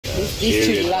These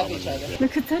two love each other.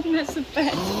 Look at that massive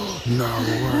bat. No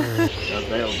way.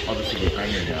 They'll obviously be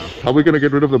hungry now. How are we going to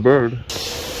get rid of the bird?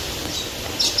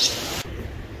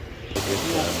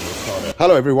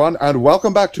 Hello everyone and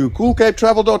welcome back to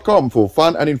coolcapetravel.com for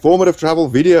fun and informative travel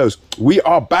videos. We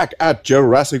are back at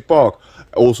Jurassic Park,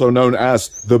 also known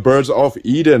as the Birds of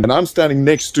Eden. And I'm standing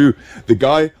next to the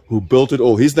guy who built it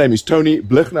all. His name is Tony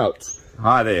Blichnout.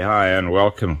 Hi there, hi and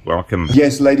welcome.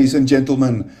 Yes, ladies and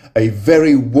gentlemen, a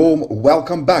very warm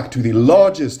welcome back to the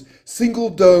largest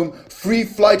single dome free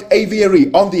flight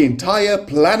aviary on the entire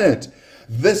planet.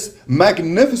 This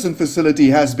magnificent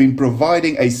facility has been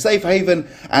providing a safe haven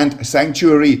and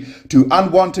sanctuary to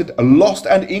unwanted, lost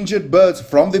and injured birds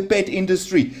from the pet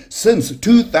industry since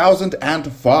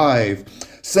 2005.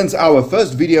 Since our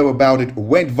first video about it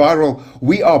went viral,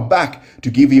 we are back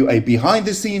to give you a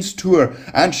behind-the-scenes tour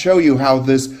and show you how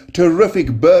this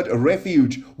terrific bird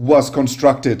refuge was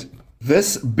constructed.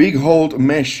 This big-holed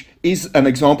mesh is an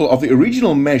example of the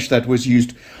original mesh that was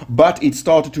used, but it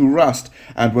started to rust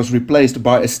and was replaced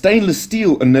by a stainless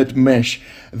steel knit mesh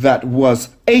that was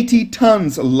 80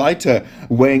 tons lighter,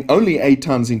 weighing only 8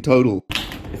 tons in total.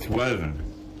 It's woven.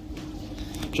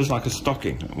 Just like a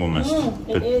stocking, almost. Oh,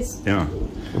 it is. Yeah.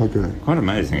 Okay. Quite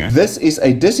amazing, eh? This is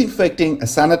a disinfecting,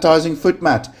 sanitizing foot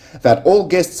mat that all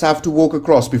guests have to walk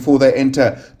across before they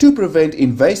enter to prevent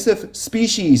invasive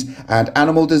species and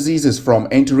animal diseases from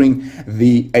entering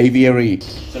the aviary.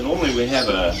 So normally we have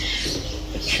a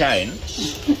chain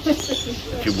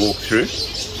that you walk through,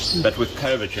 but with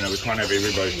COVID, you know, we can't have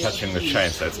everybody touching the chain,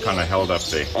 so it's kind of held up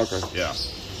there. Okay. Yeah.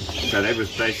 So that was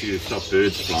basically to stop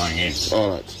birds flying in.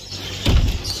 Alright.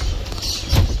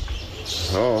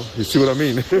 Oh, you see what I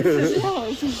mean?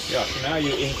 Yeah, so now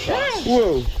you're inside.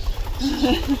 Whoa.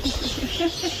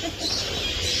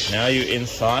 Now you're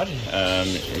inside.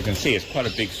 You can see it's quite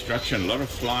a big structure and a lot of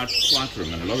flight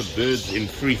room and a lot of birds in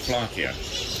free flight here.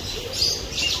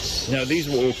 Now these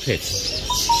were all pets.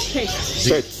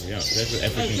 Pets. Yeah, that's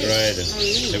African grey.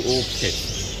 They're all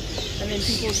pets. And then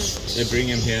people just... They bring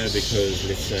them here because,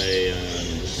 let's say,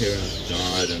 the parents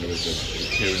died and it was the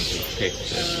parents' pet.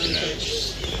 You know,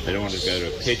 they don't want to go to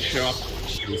a pet shop.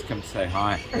 Please come say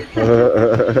hi. And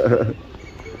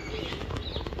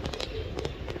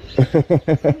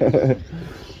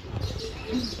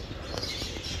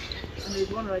there's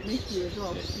one right next to you as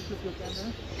well. You put your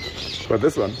camera. But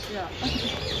this one? Yeah.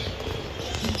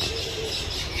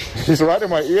 He's right in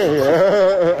my ear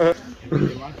here.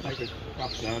 You might take a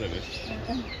cups out of it.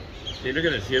 See, look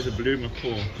at this. Here's a blue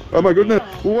macaw. Oh my goodness.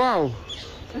 Wow.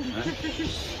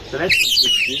 So that's the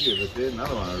studio, but there's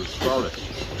another one. I'll scroll it.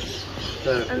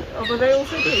 So, But they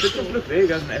also just look, there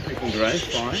goes an African grey,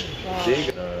 fine. Wow.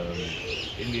 There goes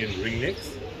Indian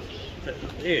ringnecks. So,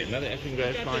 there, another African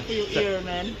grey, fine. for your ear,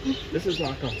 man. This is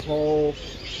like a whole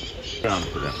ground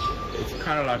for them. It's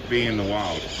kind of like being in the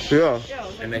wild. Yeah.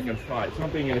 And they can fly. It's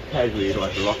not being in a cage where you're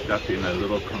like locked up in a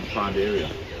little confined area.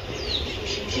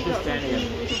 You're just standing in.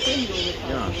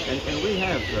 Yeah, and we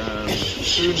have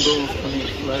spoonbills coming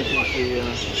floating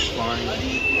flying.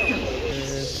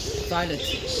 Violet.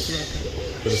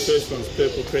 So the first one's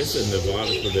purple crest and the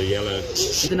violet with the yellow.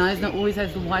 The Neisner always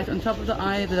has the white on top of the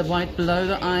eye, the white below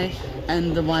the eye,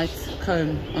 and the white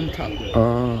comb on top.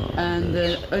 And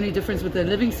the only difference with the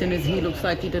Livingston is he looks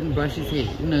like he didn't brush his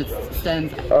hair. You know, it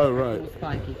stands up. Oh, right.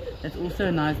 Spiky. That's also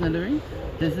a Neisner lory.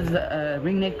 This is a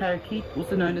ringneck parakeet,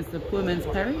 also known as the poor man's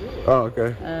parrot. Oh,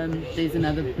 okay. There's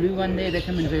another blue one there. They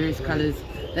come in various colors.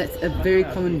 That's a very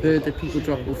common bird that people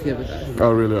drop off here with us.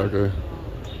 Oh, really? Okay.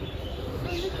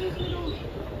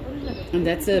 And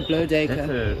that's a blowdaker.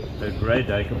 That's a grey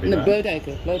daker. No,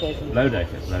 blowdaker.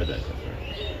 Blowdaker, sorry.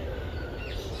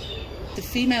 The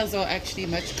females are actually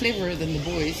much cleverer than the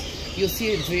boys. You'll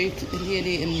see it very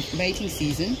clearly in mating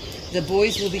season. The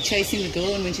boys will be chasing the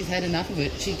girl, and when she's had enough of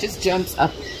it, she just jumps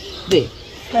up there.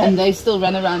 And they still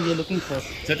run around here looking for it.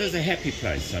 So it is a happy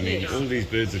place. I mean, all these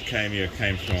birds that came here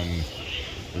came from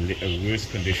worse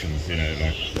conditions, you know,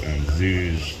 like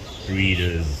zoos,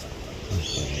 breeders,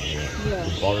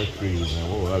 laboratories, and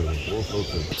all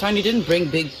sorts of... Tony didn't bring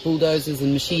big bulldozers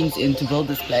and machines in to build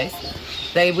this place.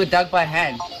 They were dug by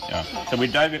hand. Yeah. So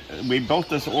we built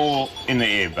this all in the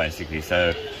air, basically.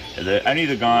 So only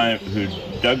the guy who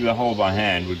dug the hole by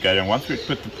hand would go down. Once we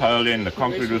put the pole in, the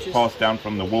concrete was passed down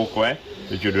from the walkway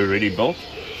that you'd already built,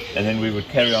 and then we would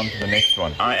carry on to the next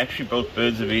one. I actually built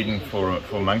Birds of Eden for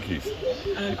monkeys,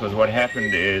 because what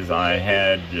happened is I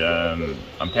had,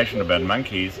 I'm passionate about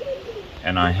monkeys,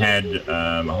 and I had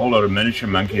a whole lot of miniature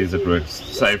monkeys that were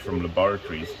saved from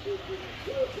laboratories.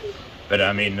 But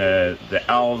I mean, the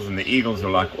owls and the eagles were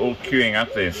like all queuing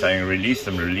up there saying, release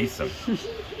them, release them.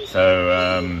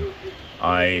 So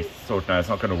I thought, no, it's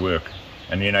not going to work.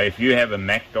 And you know, if you have a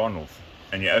McDonald's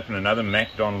and you open another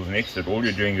McDonald's next to it, all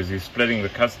you're doing is you're splitting the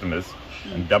customers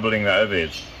and doubling the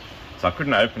overheads. So I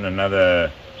couldn't open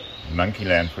another monkey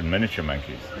land for miniature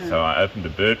monkeys. So I opened a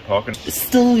bird park. And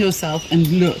Still yourself and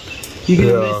look. You're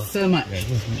going to miss so much. yeah,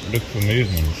 just look for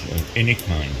movements of any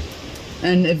kind.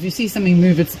 And if you see something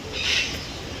move, it's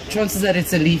chances that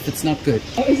it's a leaf, it's not good.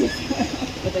 Oh, is it?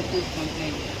 But they keep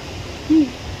complaining.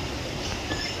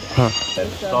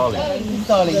 That's starling.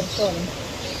 Starling.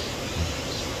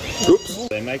 Oops.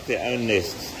 They make their own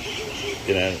nests,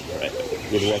 you know,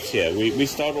 with what's here. We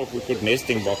start off, we put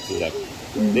nesting boxes up.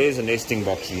 There's a nesting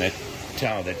box in that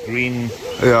tower, that green.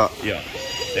 Yeah. Yeah.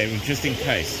 They were just in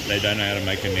case they don't know how to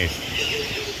make a nest.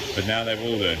 But now they've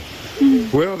all learned.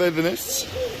 Where are they, the nests?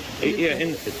 Yeah,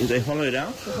 they hollow it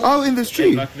out. Oh, in this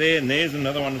tree. Like there, and there's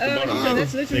another one at the bottom. Yeah,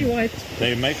 that's literally white.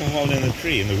 They make a hole in the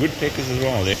tree, and the woodpeckers as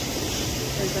well. They're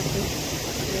Exactly.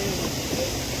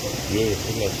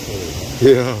 beautiful, that's cool.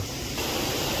 Yeah.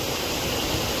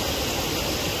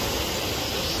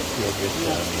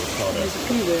 There's a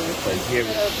few there.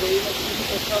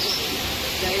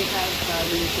 They have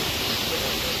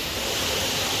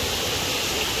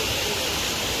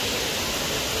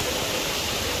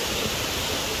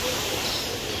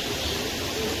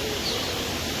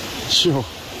Sure. So,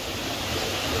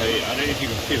 I don't know if you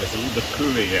can feel it's a little bit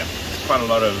cooler here. There's quite a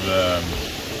lot of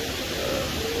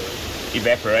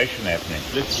evaporation happening.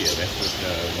 This year, that's what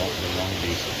the long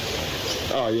leaf.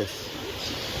 Oh, yes.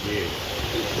 Yeah.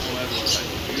 All over the place.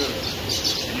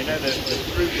 Beautiful. And you know the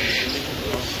fruit is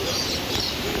delicious.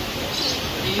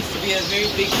 It used to be a very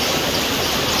big.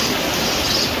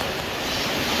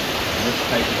 And this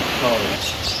place is cold.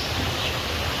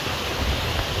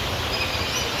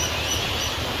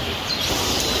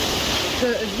 So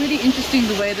it's really interesting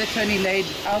the way that Tony laid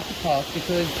out the park,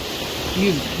 because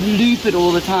you loop it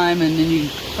all the time and then you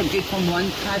get from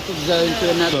one type of zone to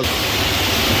another.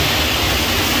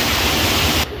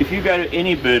 If you go to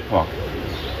any bird park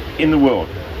in the world,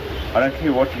 I don't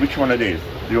care which one it is,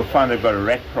 you'll find they've got a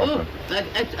rat problem.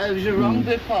 At Zhurong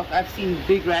Bird Park, I've seen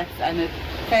big rats, and at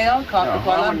KL,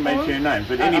 I wouldn't mention your name,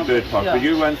 but any bird park, but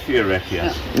you won't see a rat here.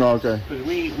 Yeah. Oh, okay.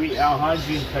 Because our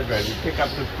hygiene's so great. We pick up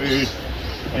the food,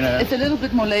 you know. It's a little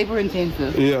bit more labor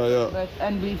intensive. Yeah.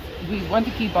 And we want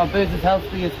to keep our birds as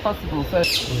healthy as possible. So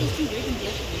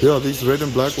Yeah, these red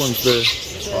and black ones there.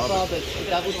 they're barbets, the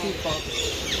double tooth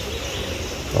barbets.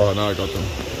 Oh, now I got them.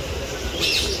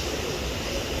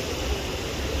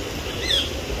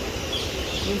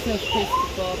 We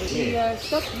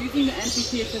stopped using the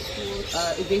amphitheatre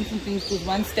for events and things, because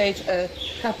one stage a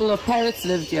couple of parrots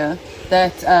lived here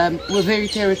that were very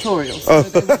territorial. So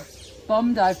they would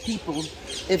bomb dive people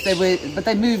if they were, but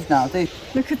they moved now.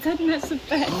 Look at that massive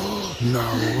bat. No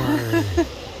way.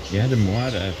 You had them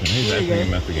wide open. He's opening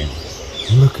them up again.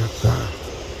 Look at that.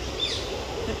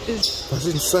 That is That's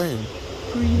insane.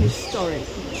 prehistoric.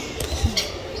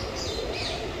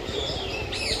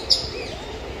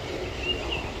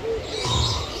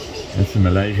 That's a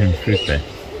Malaysian fruit bat.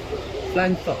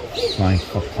 Flying fox. Flying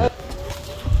fox.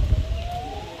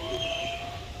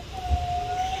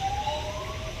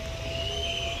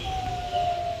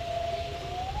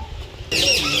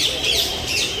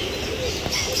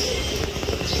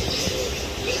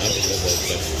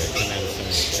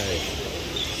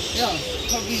 Yeah,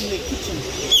 probably in the kitchen.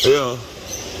 Yeah.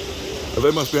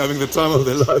 They must be having the time of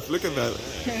their life. Look at that.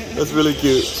 That's really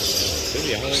cute.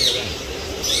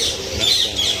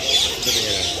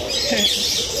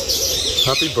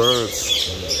 Happy birds.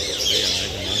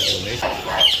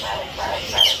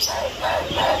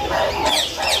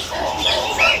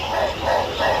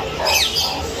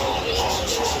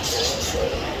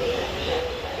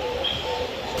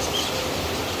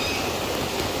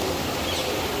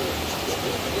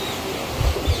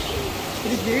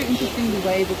 It is very interesting the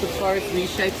way that the forest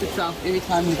reshapes itself every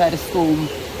time we've had a storm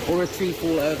or a tree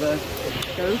fall over.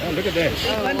 Oh, look at that.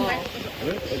 Oh, wow.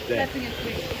 Look at that.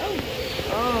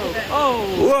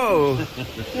 Whoa.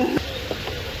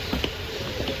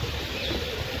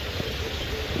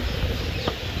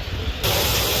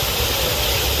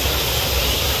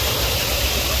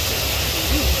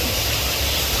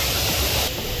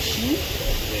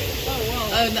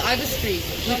 Oh, the Ivor Street.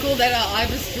 We call that our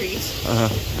Ivor Street.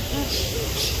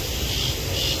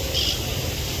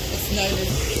 It's known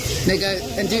as... They go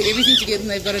and do everything together,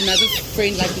 and they've got another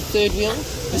friend, like the third wheel,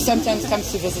 who sometimes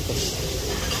comes to visit them.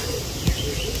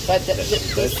 But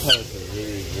Those parrots are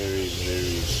very, very,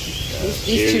 very...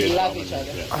 these two love each other.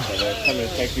 So they come and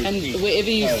take you. And wherever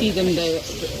you see them, they're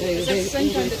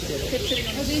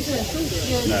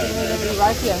No,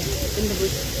 right here in the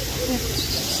bush. When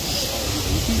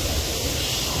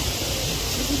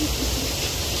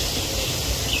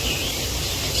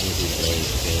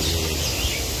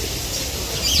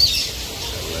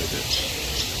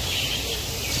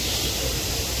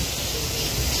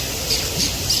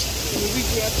we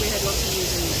grew up, we had lots of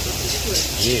news in the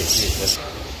Yes, yes.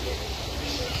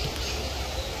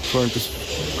 Trying to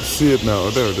see it now.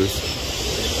 Oh, there it is.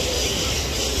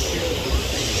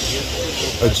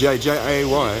 A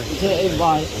J-A-Y.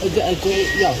 J-A-Y.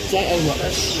 Yeah, J-A-Y.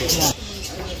 Yeah.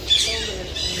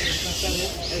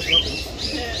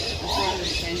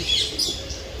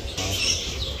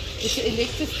 It's an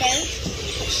electric sparrow.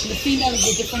 The female is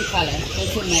a different color.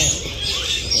 That's a male.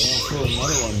 I saw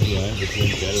another one here, which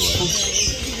went that way.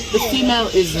 The female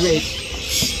is red.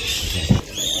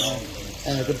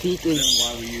 The beak is...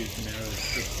 Why we use narrow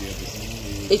strips here,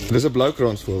 There's a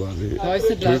blauwkransvoël aan die. Waar is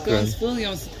the blauwkransvoël?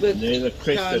 Ja, there's a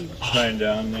crested crane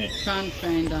down there.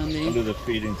 Crane down there. Under the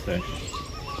feeding station.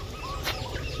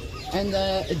 And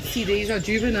see, these are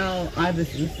juvenile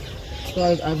ibises.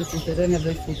 Scarlet ibises. They don't have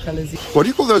those full colours. What do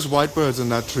you call those white birds in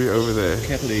that tree over there?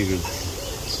 Cattle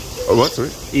egrets. Oh, what?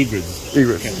 Sorry? Egrets.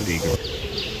 Egrets. Cattle egrets.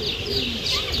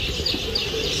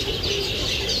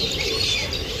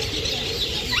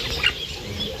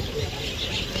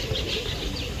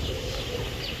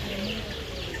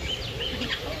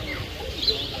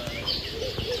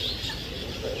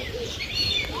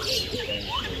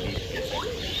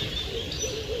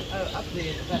 Up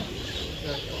there, that.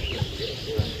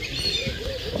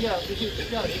 Yeah, because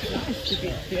it's nice to be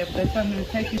able to come and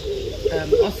take you.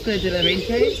 Oscar de la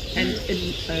Rente and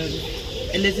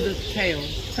Elizabeth Tail.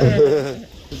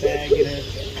 The bag, you know, in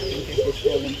case it's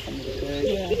stolen from the bird.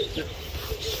 Yeah.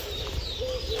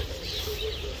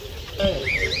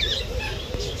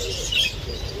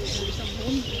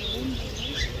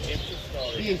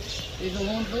 Yes, there's a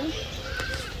hornbill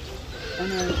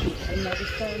and another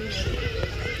stone.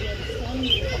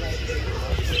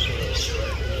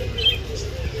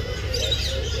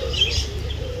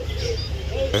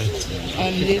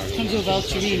 This comes with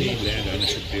Valturine.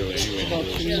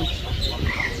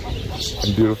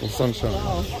 And beautiful sunshine.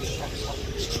 Wow.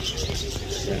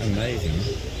 Amazing.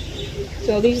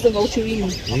 So these are the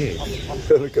Valturine.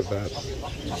 Yeah. Look at that.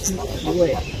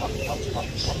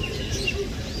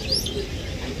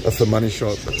 That's the money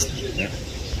shot. Yeah.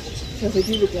 So they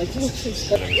do look like this.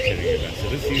 So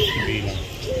this used to be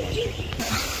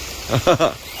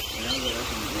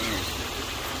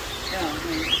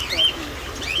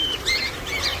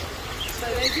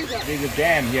there's a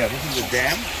dam here. This is a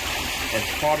dam.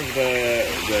 It's part of the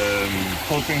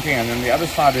filtering thing, and then the other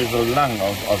side is a lung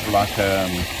of like a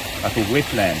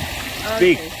wetland.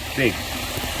 Big,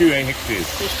 2 hectares.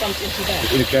 So it comes into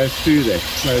that. It goes through that,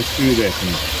 flows through that.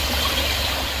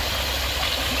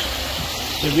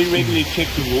 So we regularly check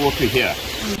the water here.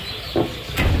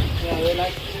 Yeah, we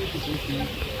like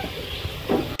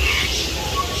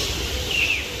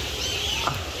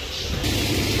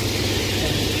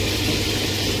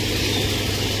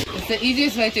It's the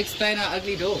easiest way to explain our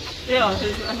ugly door. Yeah.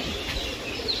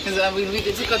 Because we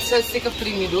just got so sick of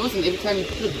putting new doors, and every time you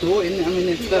put a door in, I mean,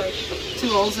 it's got 2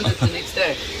 holes in it the next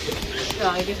day.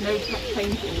 Yeah, I get no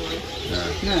paint or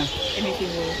anything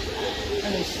more.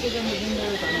 And they sit on the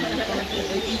windows, and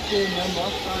they eat there, no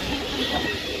more time.